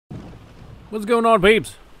What's going on,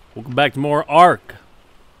 peeps? Welcome back to more ARK.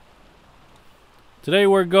 Today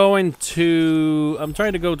we're going to... I'm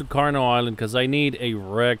trying to go to Carno Island because I need a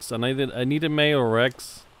Rex. And I need a male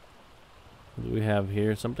Rex. What do we have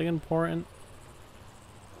here? Something important?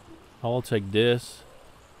 I'll take this.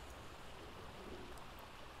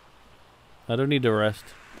 I don't need the rest.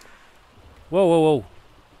 Whoa, whoa, whoa.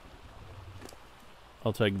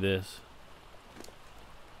 I'll take this.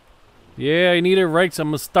 Yeah, I need a Rex. I'm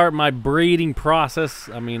gonna start my breeding process.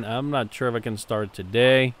 I mean, I'm not sure if I can start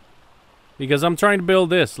today because I'm trying to build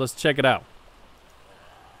this. Let's check it out.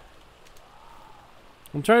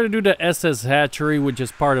 I'm trying to do the SS hatchery, which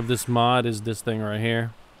is part of this mod, is this thing right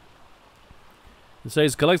here. It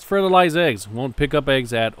says collects fertilized eggs, won't pick up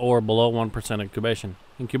eggs at or below 1% incubation.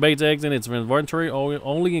 Incubates eggs in its inventory,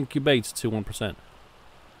 only incubates to 1%.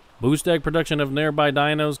 Boost egg production of nearby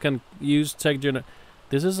dinos, can use tech.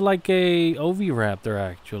 This is like a Raptor,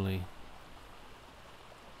 actually.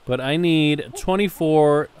 But I need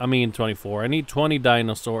 24. I need 20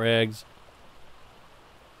 dinosaur eggs.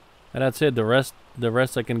 And that's it. The rest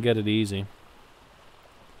I can get it easy.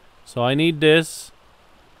 So I need this.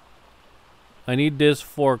 I need this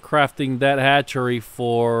for crafting that hatchery,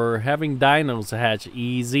 for having dinos hatch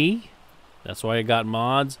easy. That's why I got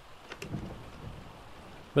mods.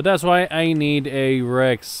 But that's why I need a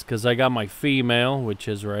Rex, because I got my female, which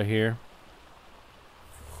is right here.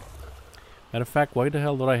 Matter of fact, why the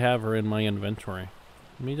hell did I have her in my inventory?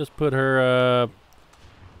 Let me just put her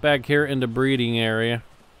back here in the breeding area.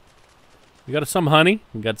 We got some honey.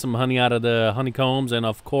 We got some honey out of the honeycombs, and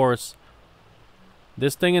of course,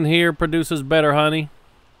 this thing in here produces better honey.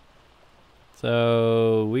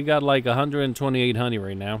 So we got like 128 honey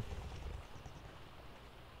right now.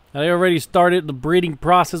 I already started the breeding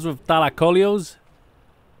process with Thalacolios.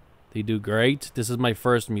 They do great. This is my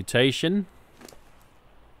first mutation.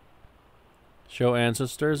 Show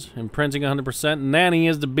ancestors. Imprinting 100%. Nanny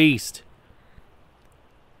is the beast.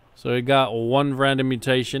 So we got one random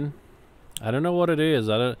mutation. I don't know what it is.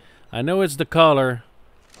 I know it's the color,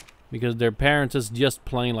 because their parents is just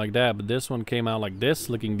plain like that. But this one came out like this,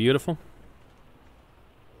 looking beautiful.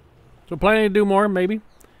 So planning to do more, maybe.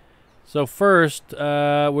 So first,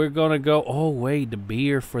 we're gonna go... Oh, wait, the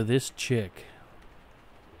beer for this chick.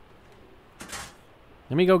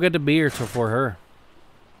 Let me go get the beer for her.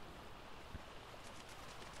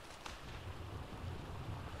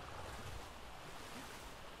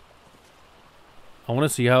 I want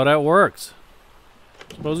to see how that works.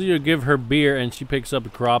 Suppose you give her beer and she picks up the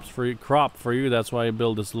crop for you. That's why I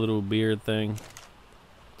build this little beer thing.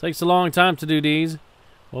 Takes a long time to do these.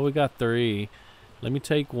 Well, we got 3. Let me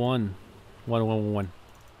take one. One.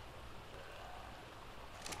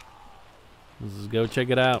 Let's go check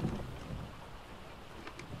it out.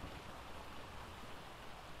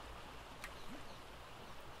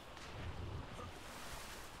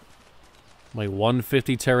 My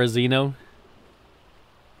 150 Terrazino.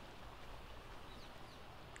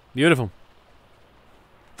 Beautiful.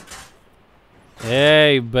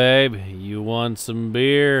 Hey, babe. You want some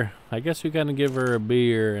beer? I guess we're gonna give her a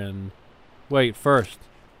beer and... Wait, first.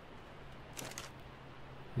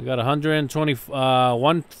 We got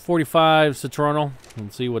 145 citronal.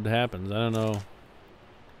 Let's see what happens. I don't know.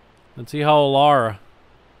 Let's see how Laura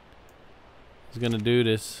is gonna do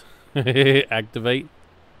this. Activate.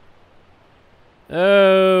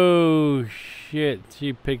 Oh shit!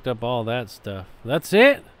 She picked up all that stuff. That's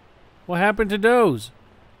it? What happened to those?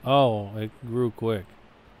 Oh, it grew quick.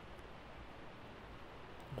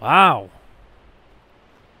 Wow.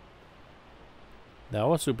 That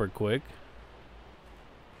was super quick.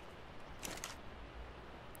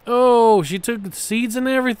 Oh, she took the seeds and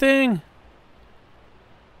everything?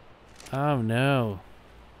 Oh, no.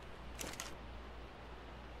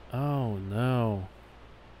 Oh, no.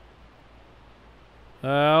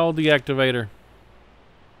 I'll deactivate her.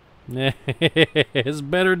 It's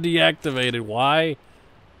better deactivated. Why?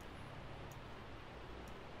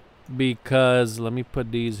 Because, let me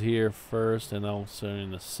put these here first and also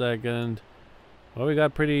in a second. Well, we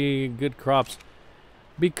got pretty good crops.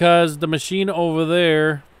 Because the machine over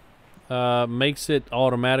there makes it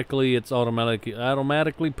automatically. It's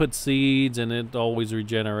automatically puts seeds and it always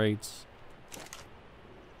regenerates.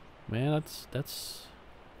 Man, that's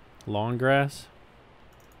long grass.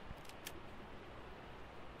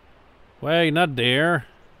 Wait, not there.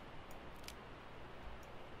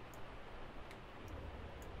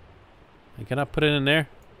 I cannot put it in there.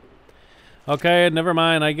 Okay, never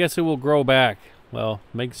mind. I guess it will grow back. Well,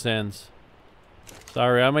 makes sense.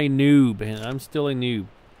 Sorry, I'm a noob. I'm still a noob.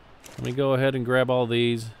 Let me go ahead and grab all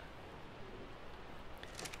these.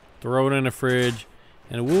 Throw it in the fridge.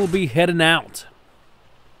 And we'll be heading out.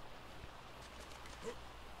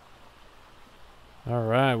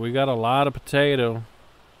 Alright, we got a lot of potato.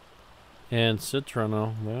 And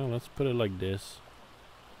citronal. Well, let's put it like this.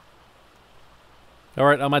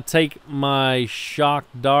 Alright, I'm going to take my shock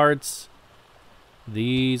darts.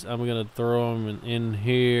 These, I'm going to throw them in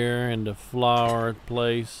here in the flour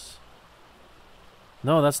place.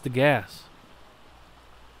 No, that's the gas.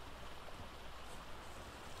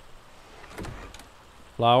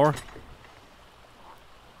 Flour.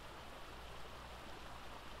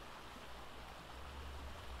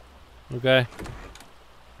 Okay.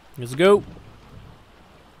 Let's go.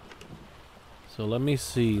 So let me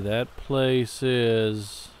see. That place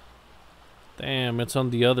is... Damn, it's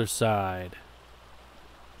on the other side.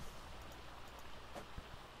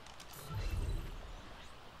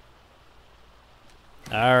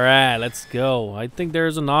 Alright, let's go. I think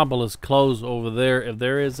there's an obelisk close over there. If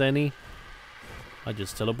there is any, I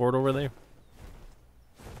just teleport over there.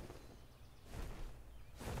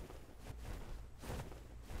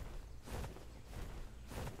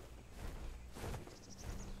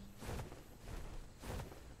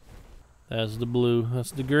 That's the blue.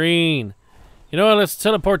 That's the green. You know what? Let's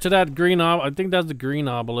teleport to that green I think that's the green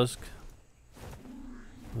obelisk.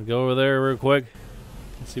 We'll go over there real quick.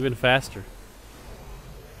 It's even faster.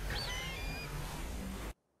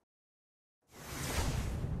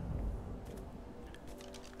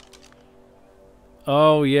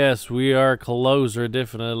 Oh yes, we are closer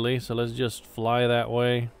definitely. So let's just fly that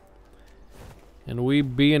way. And we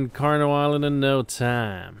be in Carno Island in no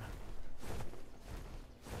time.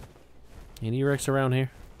 Any wrecks around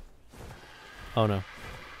here? Oh no.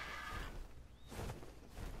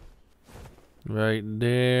 Right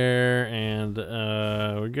there, and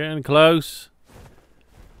we're getting close.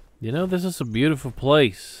 You know, this is a beautiful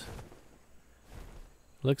place.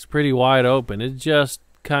 Looks pretty wide open. It's just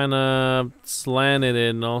kind of slanted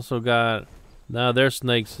and also got... Nah, there's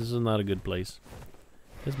snakes. This is not a good place.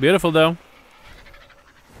 It's beautiful though.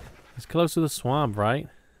 It's close to the swamp, right?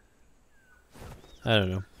 I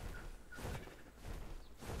don't know.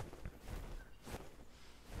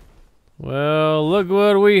 Well, look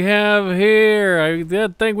what we have here. I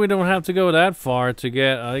think we don't have to go that far to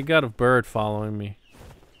get... I got a bird following me.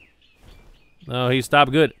 No, he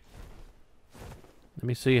stopped good. Let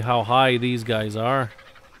me see how high these guys are.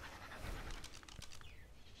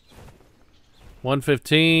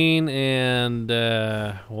 115 and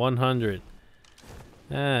 100.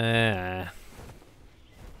 I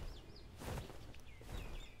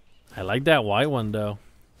like that white one though,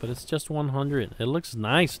 but it's just 100. It looks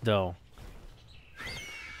nice though.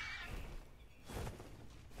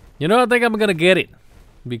 You know, I think I'm gonna get it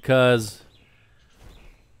because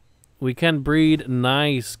we can breed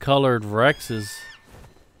nice colored Rexes.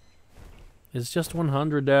 It's just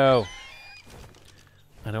 100 though.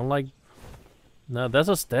 I don't like... No, that's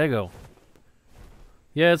a stego.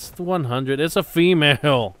 Yeah, it's the 100. It's a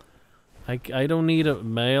female. I don't need a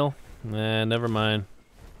male. Nah, never mind.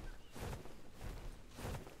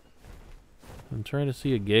 I'm trying to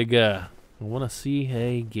see a giga. I want to see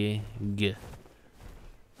a giga.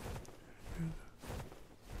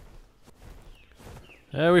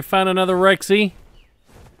 We found another Rexy.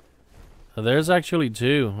 Oh, there's actually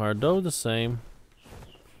two. Are those the same?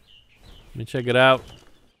 Let me check it out.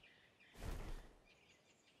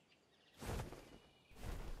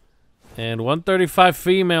 And 135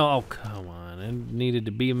 female. Oh, come on. It needed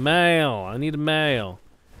to be male. I need a male.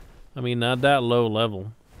 I mean, not that low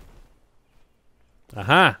level.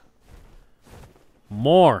 Aha.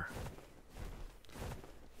 More.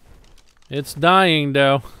 It's dying,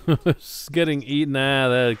 though. It's getting eaten. Ah,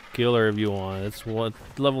 that killer if you want. It's what,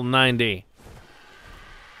 level 90.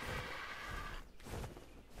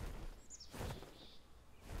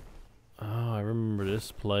 Oh, I remember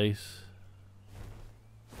this place.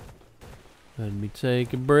 Let me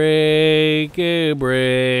take a break, I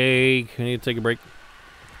need to take a break.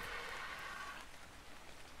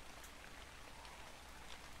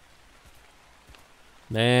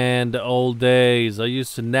 Man, the old days. I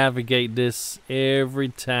used to navigate this every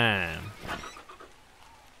time.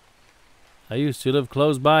 I used to live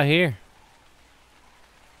close by here.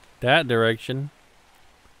 That direction.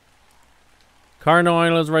 Carno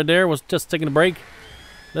Island's right there. Was just taking a break.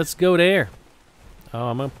 Let's go there. Oh,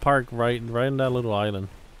 I'm gonna park right in that little island.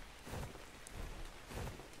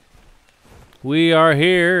 We are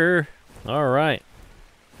here. All right.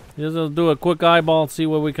 Just gonna do a quick eyeball, see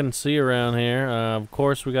what we can see around here. Of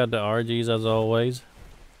course, we got the RGs as always.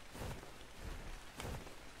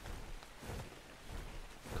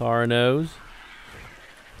 Carnos.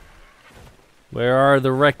 Where are the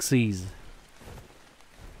Rexies?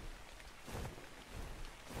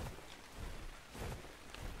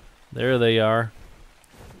 There they are.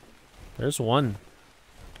 There's one.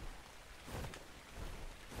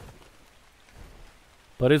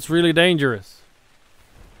 But it's really dangerous.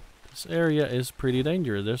 This area is pretty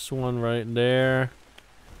dangerous. There's one right there.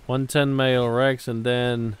 110 male Rex and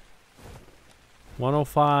then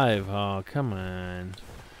 105. Oh, come on.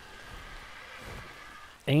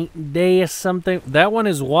 Ain't there something? That one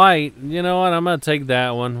is white. You know what? I'm going to take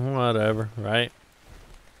that one. Whatever, right?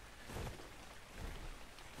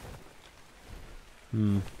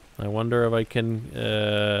 I wonder if I can...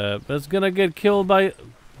 that's going to get killed by...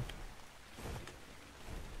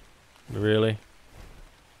 Really?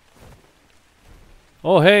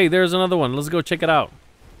 Oh, hey, there's another one. Let's go check it out.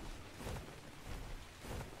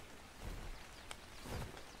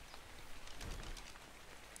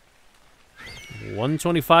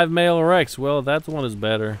 $125 male Rex. Well, that one is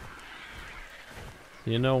better.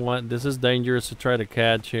 You know what? This is dangerous to try to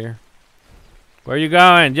catch here. Where are you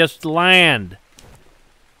going? Just land.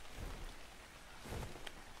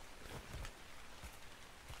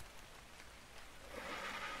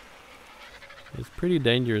 It's pretty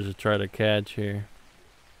dangerous to try to catch here.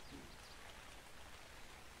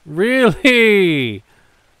 Really?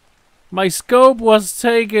 My scope was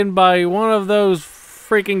taken by one of those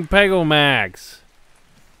freaking Pegomags.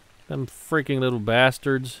 Them freaking little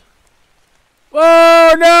bastards.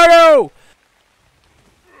 Oh, no!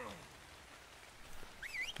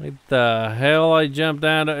 What the hell? I jumped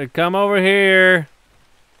down to... Come over here.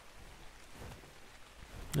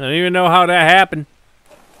 I don't even know how that happened.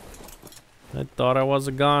 I thought I was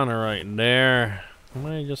a goner right there. Why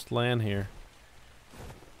don't I just land here?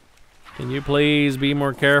 Can you please be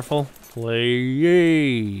more careful?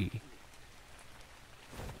 Please.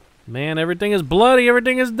 Man, everything is bloody.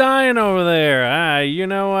 Everything is dying over there. You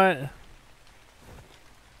know what?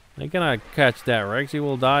 I cannot catch that Rex. He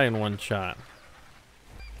will die in one shot.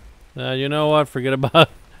 You know what? Forget about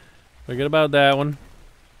that one.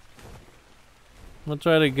 I'll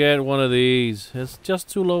try to get one of these. It's just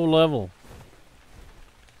too low level.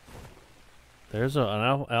 There's an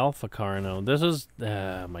alpha carno. This is...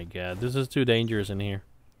 Oh my god. This is too dangerous in here.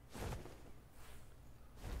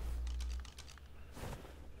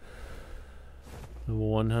 Level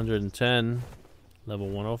 110. Level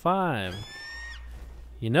 105.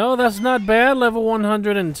 You know, that's not bad. Level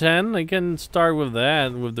 110. I can start with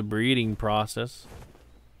that, with the breeding process.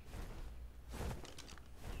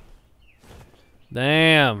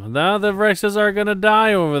 Damn. Now the Rexes are gonna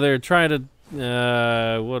die over there trying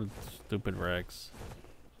to... what... Stupid Rex.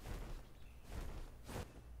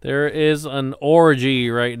 There is an orgy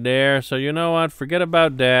right there, so you know what? Forget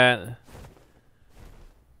about that.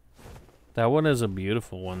 That one is a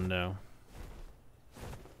beautiful one, though.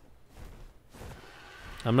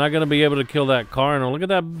 I'm not gonna be able to kill that Carno. Look at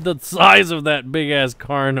that, the size of that big ass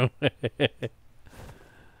Carno.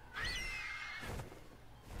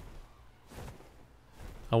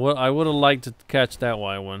 I would have liked to catch that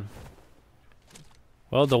white one.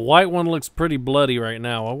 Well, the white one looks pretty bloody right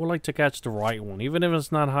now. I would like to catch the right one, even if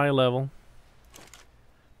it's not high level.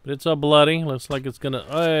 But it's a bloody. Looks like it's gonna...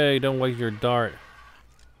 Hey, don't waste your dart.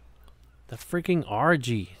 The freaking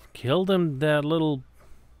RG. Killed him, that little...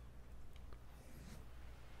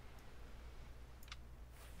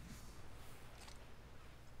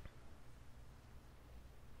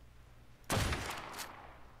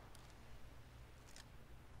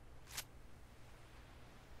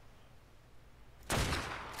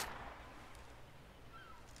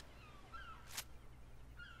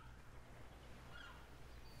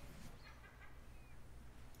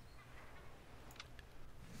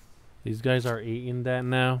 These guys are eating that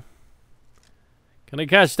now. Can I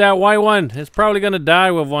catch that white one? It's probably gonna die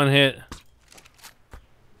with one hit.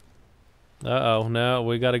 Uh-oh, no,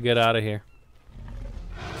 we gotta get out of here.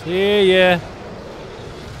 See ya.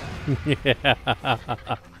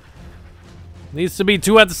 Yeah. Needs to be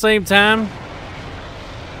two at the same time.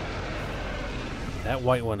 That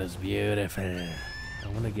white one is beautiful. I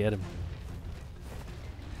wanna get him.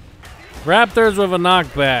 Raptors with a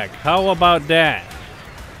knockback. How about that?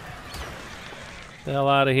 The hell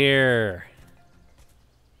out of here.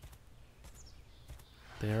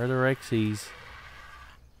 They are the Rexies.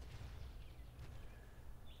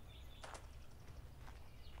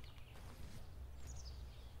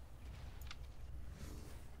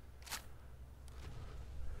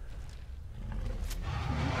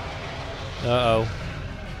 Uh-oh.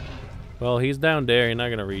 Well, he's down there. You're not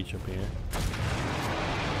going to reach up here.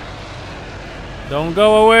 Don't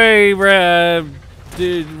go away,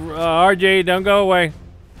 dude, RJ, don't go away.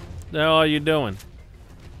 What the hell are you doing?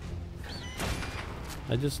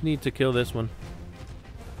 I just need to kill this one.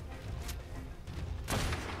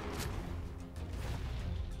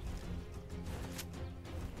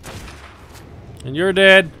 And you're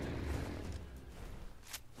dead.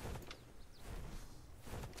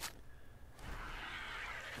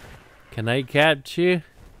 Can I catch you?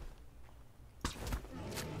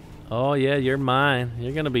 Oh yeah, you're mine.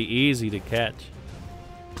 You're gonna be easy to catch.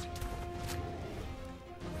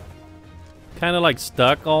 Kind of like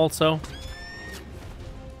stuck also.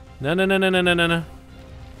 No, no, no, no, no, no, no, no.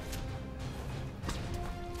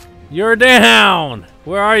 You're down!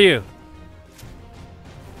 Where are you?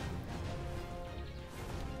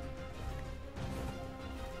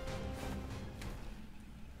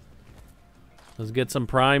 Let's get some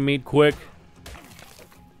prime meat quick.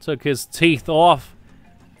 Took his teeth off.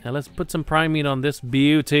 Now let's put some prime meat on this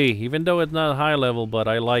beauty. Even though it's not high level, but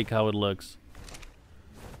I like how it looks.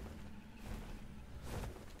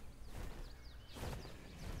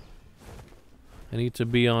 I need to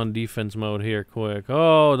be on defense mode here quick.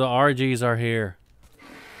 Oh, the RGs are here.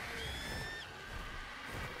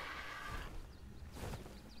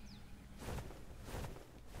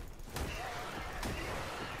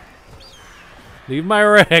 Leave my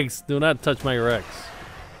Rex. Do not touch my Rex.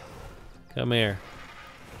 Come here.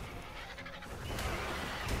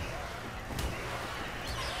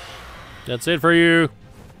 That's it for you.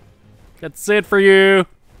 That's it for you.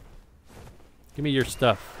 Give me your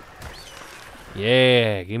stuff.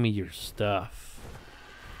 Yeah, give me your stuff.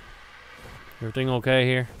 Everything okay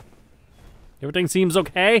here? Everything seems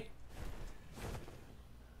okay?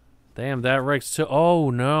 Damn, that Rex too. Oh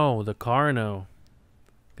no, the Carno.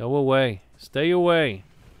 Go away. Stay away.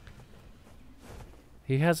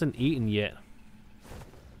 He hasn't eaten yet.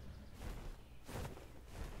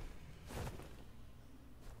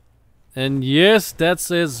 And yes,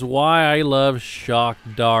 is why I love shock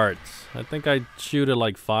darts. I think I shoot it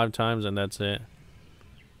like 5 times and that's it.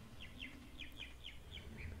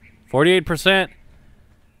 48%.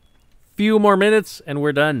 Few more minutes and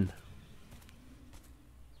we're done.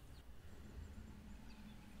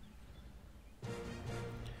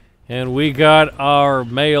 And we got our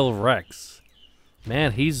male Rex.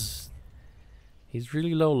 Man, he's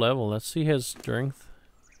really low level. Let's see his strength.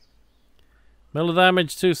 Metal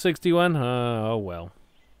damage 261. Oh well.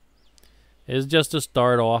 It's just a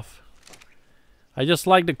start off. I just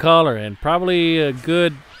like the color and probably a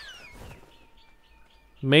good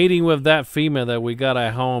mating with that female that we got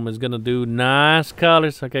at home is gonna do nice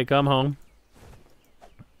colors. Okay, come home.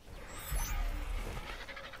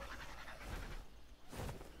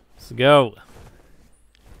 Let's go.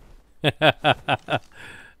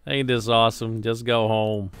 Ain't this awesome? Just go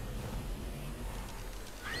home.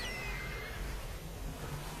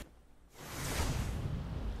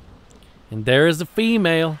 And there is the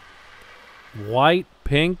female. White,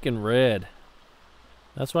 pink, and red.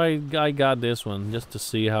 That's why I got this one, just to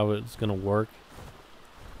see how it's gonna work.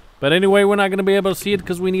 But anyway, we're not gonna be able to see it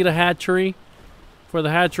because we need a hatchery. For the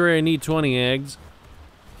hatchery, I need 20 eggs.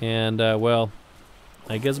 And, well,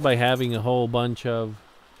 I guess by having a whole bunch of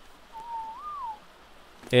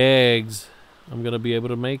eggs, I'm gonna be able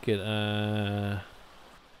to make it.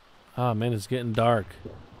 Oh man, it's getting dark.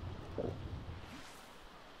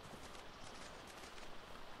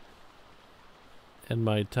 And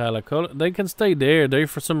my Talacola, they can stay there. They,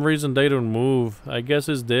 for some reason, they don't move. I guess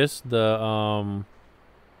is this the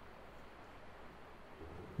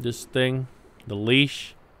this thing, the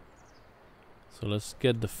leash. So let's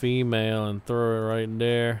get the female and throw it right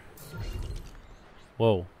there.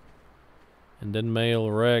 Whoa. And then male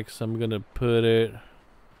Rex, I'm gonna put it,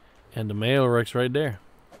 and the male Rex right there.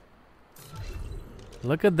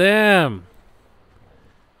 Look at them.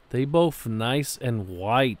 They both nice and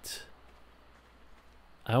white.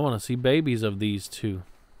 I want to see babies of these two.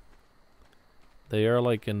 They are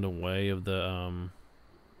like in the way of the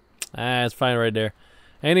it's fine right there.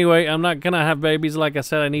 Anyway, I'm not gonna have babies. Like I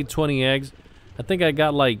said, I need 20 eggs. I think I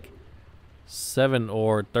got like 7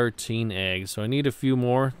 or 13 eggs, so I need a few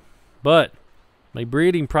more. But my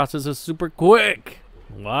breeding process is super quick.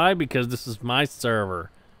 Why? Because this is my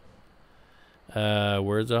server.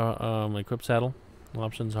 Where's our equip saddle?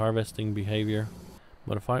 Options, harvesting, behavior.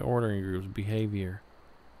 Modify ordering groups, behavior.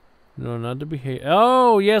 No, not the behavior.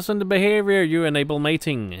 Oh, yes, in the behavior, you enable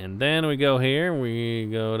mating. And then we go here, we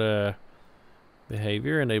go to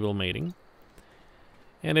behavior, enable mating.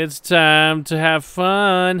 And it's time to have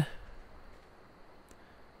fun.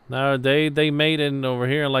 Now, they mate in over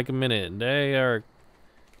here in like a minute. They are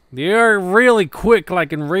really quick,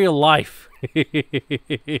 like in real life.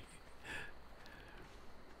 Let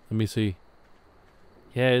me see.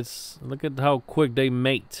 Yeah, look at how quick they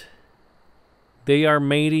mate. They are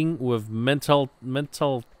mating with mental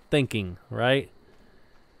thinking, right?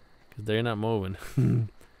 Because they're not moving.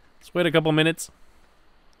 Let's wait a couple minutes.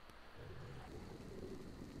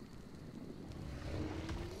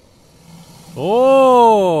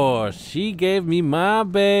 Oh, she gave me my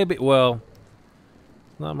baby. Well,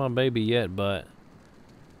 not my baby yet, but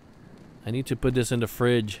I need to put this in the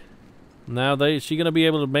fridge. Now she gonna be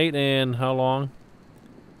able to mate in how long?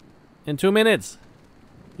 In 2 minutes.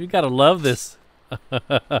 You gotta love this.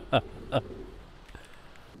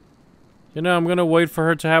 You know, I'm gonna wait for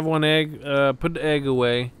her to have one egg. Put the egg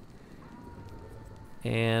away,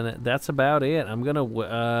 and that's about it. I'm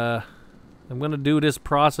gonna do this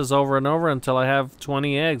process over and over until I have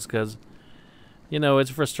 20 eggs, because, you know, it's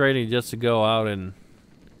frustrating just to go out and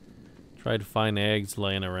try to find eggs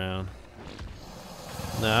laying around.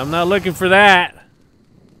 No, I'm not looking for that.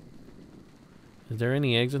 Is there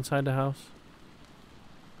any eggs inside the house?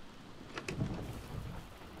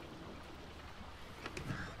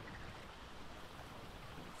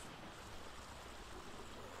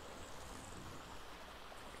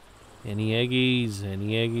 Any eggies?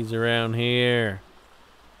 Any eggies around here?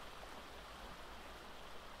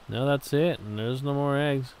 No, that's it. And there's no more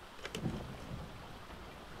eggs.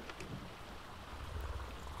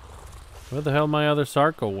 Where the hell my other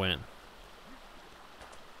Sarco went?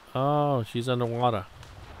 Oh, she's underwater.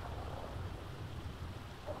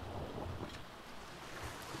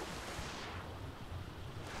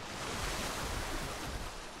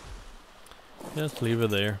 Just leave her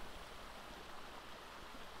there.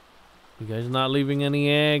 You guys not leaving any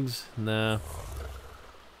eggs? No.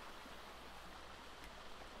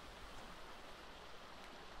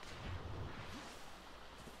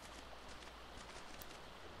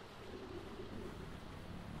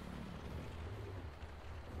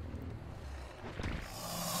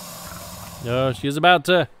 Oh, she's about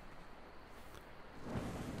to.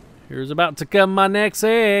 Here's about to come my next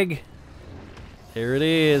egg. There it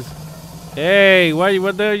is. Hey,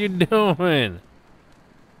 what the hell are you doing?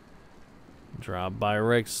 Drop by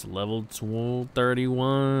Rex, level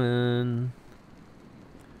 31.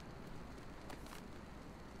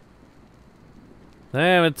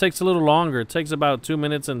 Damn, it takes a little longer. It takes about 2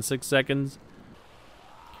 minutes and 6 seconds.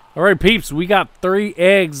 Alright, peeps, we got 3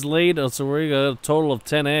 eggs laid, so we got a total of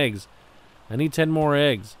 10 eggs. I need 10 more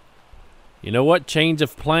eggs. You know what? Change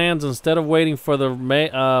of plans. Instead of waiting for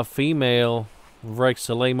the female Rex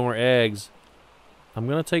to lay more eggs, I'm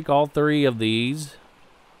going to take all 3 of these.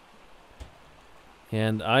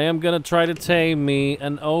 And I am going to try to tame me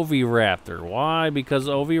an Oviraptor. Why? Because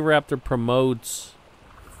Oviraptor promotes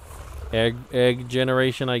egg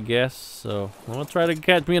generation, I guess. So I'm going to try to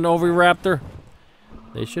catch me an Oviraptor.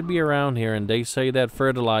 They should be around here, and they say that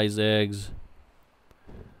fertilized eggs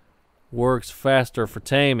works faster for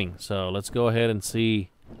taming. So let's go ahead and see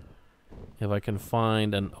if I can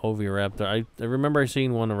find an Oviraptor. I remember I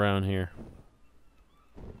seen one around here.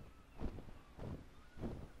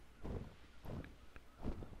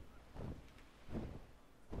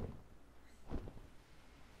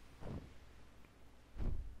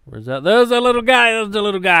 Where's that? There's a little guy. There's the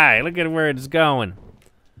little guy. Look at where it's going.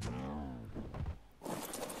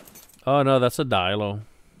 Oh no, that's a Dilo.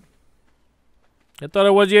 I thought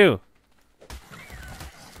it was you.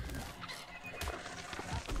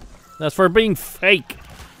 That's for being fake.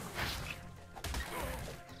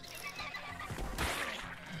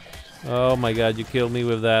 Oh my god, you killed me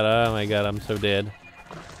with that. Oh my god, I'm so dead.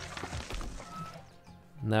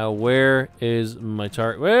 Now where is my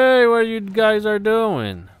target? Hey, what you guys are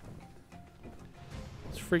doing?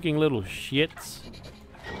 It's freaking little shits.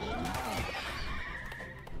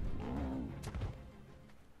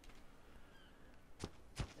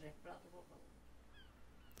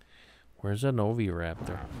 Where's an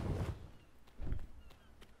Oviraptor?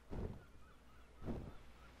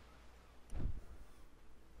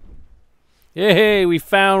 Yay, we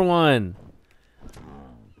found one.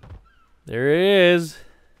 There it is.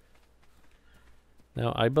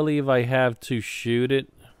 Now, I believe I have to shoot it.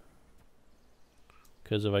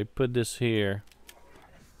 Because if I put this here,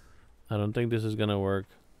 I don't think this is going to work.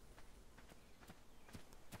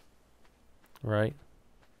 Right?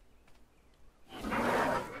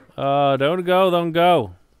 Oh, don't go, don't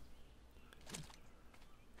go.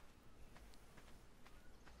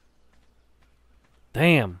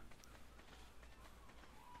 Damn.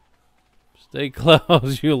 Stay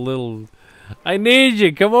close, you little... I need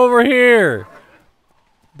you, come over here.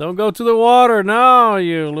 Don't go to the water, no,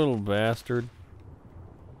 you little bastard.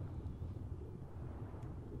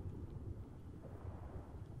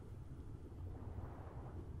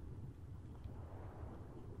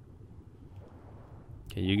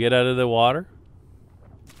 Can you get out of the water?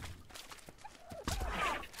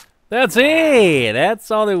 That's it!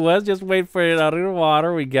 That's all it was. Just wait for it out of the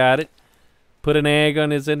water. We got it. Put an egg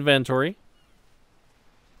on his inventory.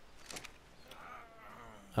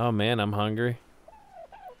 Oh man, I'm hungry.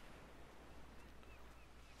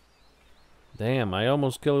 Damn, I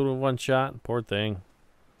almost killed it with one shot. Poor thing.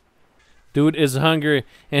 Dude is hungry,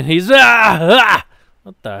 and he's What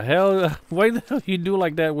the hell? Why the hell you do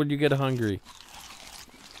like that when you get hungry?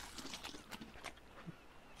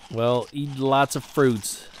 Well, eat lots of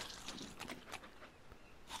fruits.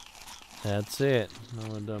 That's it. I'm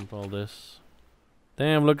gonna dump all this.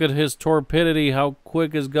 Damn, look at his torpidity. How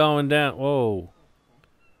quick is going down. Whoa.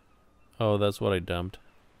 Oh, that's what I dumped.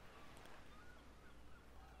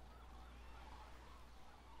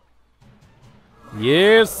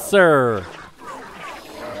 Yes, sir.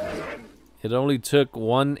 It only took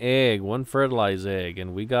one egg, one fertilized egg,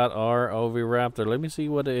 and we got our Raptor. Let me see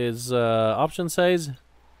what his option says.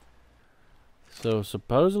 So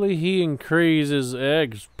supposedly he increases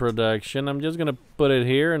eggs production. I'm just gonna put it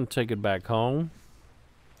here and take it back home.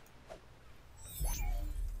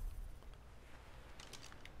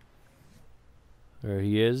 There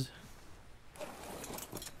he is.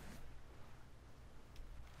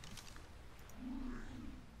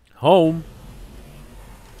 Home.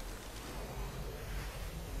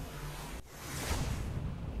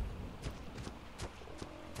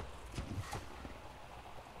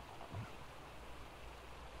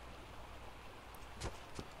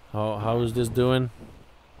 How is this doing?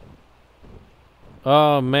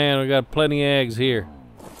 Oh man, we got plenty of eggs here.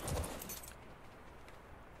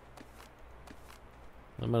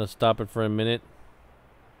 I'm gonna stop it for a minute.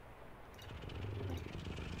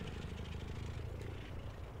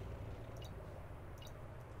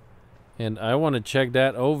 And I want to check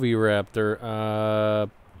that Raptor.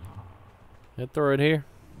 Let's throw it here.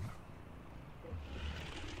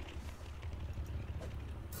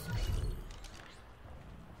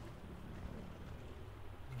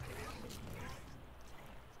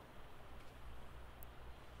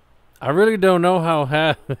 I really don't know how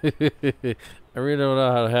I really don't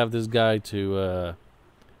know how to have this guy to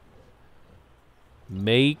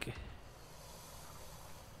make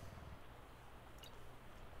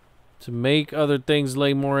other things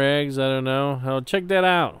lay more eggs. I don't know. I'll check that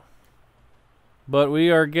out. But we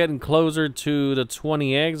are getting closer to the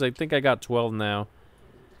 20 eggs. I think I got 12 now.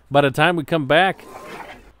 By the time we come back,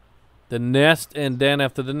 the nest, and then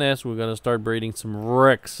after the nest, we're gonna start breeding some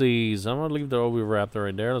Rexies. I'm gonna leave the Raptor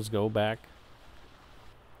right there. Let's go back.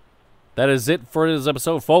 That is it for this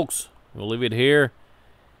episode, folks. We'll leave it here,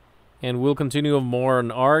 and we'll continue with more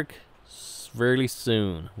on ARK fairly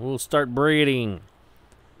soon. We'll start breeding.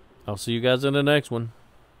 I'll see you guys in the next one.